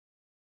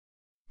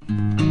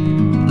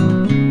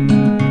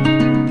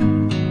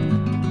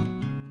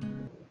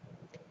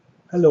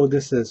Hello,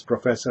 this is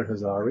Professor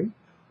Hazari.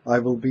 I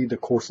will be the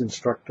course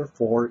instructor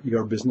for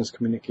your business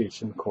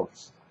communication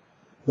course.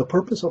 The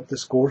purpose of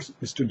this course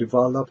is to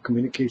develop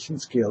communication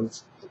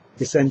skills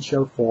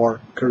essential for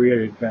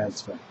career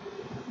advancement.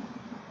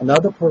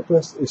 Another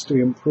purpose is to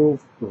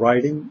improve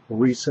writing,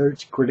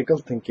 research, critical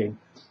thinking,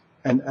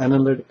 and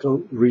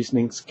analytical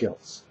reasoning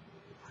skills.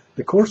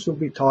 The course will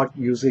be taught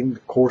using the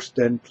Course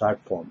 10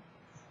 platform.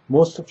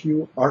 Most of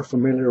you are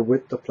familiar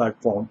with the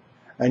platform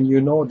and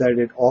you know that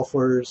it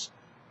offers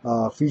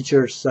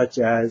features such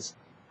as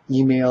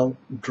email,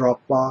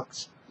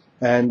 Dropbox,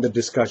 and the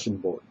discussion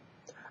board.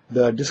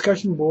 The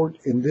discussion board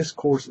in this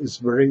course is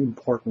very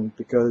important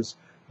because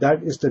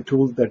that is the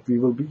tool that we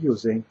will be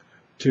using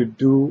to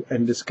do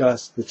and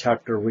discuss the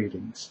chapter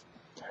readings.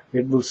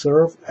 It will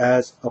serve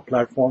as a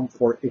platform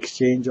for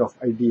exchange of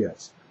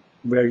ideas,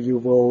 where you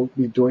will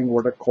be doing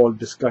what are called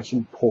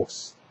discussion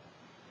posts.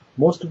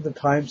 Most of the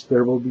times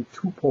there will be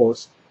two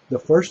posts. The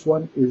first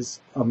one is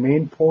a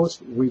main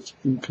post, which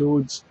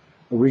includes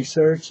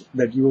research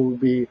that you will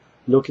be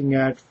looking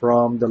at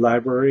from the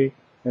library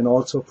and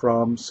also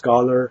from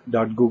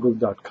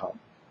scholar.google.com.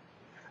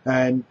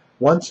 And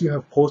once you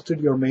have posted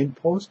your main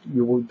post,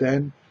 you will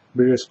then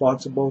be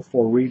responsible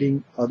for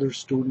reading other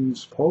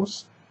students'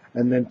 posts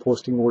and then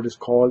posting what is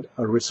called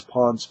a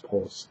response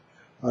post.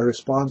 A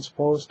response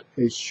post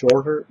is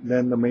shorter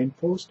than the main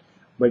post,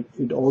 but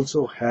it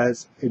also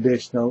has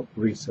additional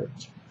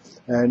research.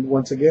 And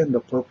once again,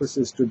 the purpose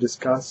is to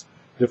discuss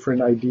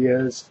different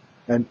ideas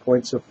and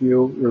points of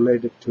view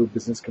related to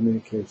business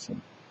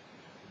communication.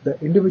 The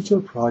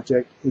individual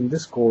project in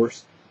this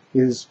course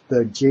is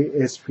the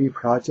JSP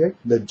project,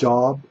 the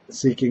Job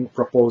Seeking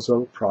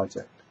Proposal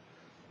project.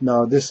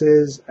 Now, this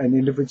is an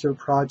individual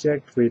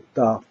project with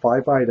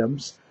 5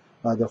 items.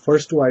 The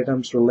first 2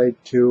 items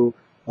relate to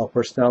a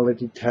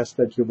personality test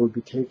that you will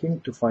be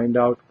taking to find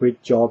out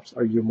which jobs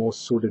are you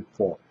most suited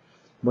for.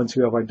 Once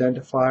you have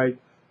identified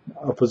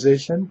a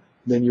position,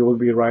 then you will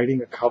be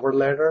writing a cover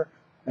letter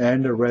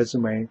and a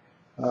resume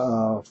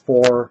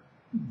for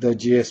the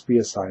GSP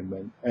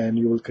assignment, and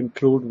you will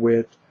conclude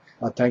with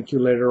a thank you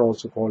letter,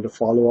 also called a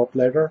follow-up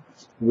letter,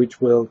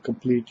 which will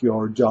complete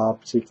your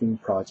job seeking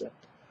project.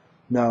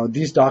 Now,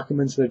 these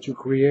documents that you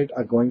create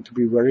are going to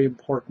be very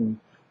important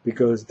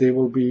because they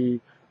will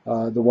be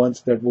the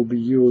ones that will be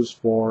used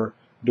for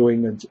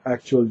doing an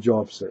actual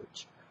job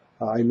search.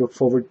 I look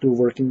forward to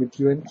working with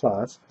you in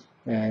class,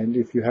 and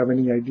if you have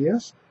any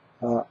ideas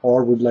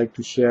or would like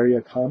to share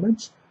your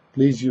comments,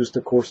 please use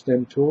the Course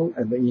 10 tool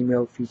and the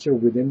email feature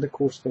within the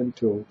Course 10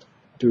 tool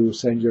to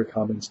send your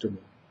comments to me.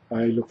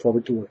 I look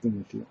forward to working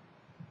with you.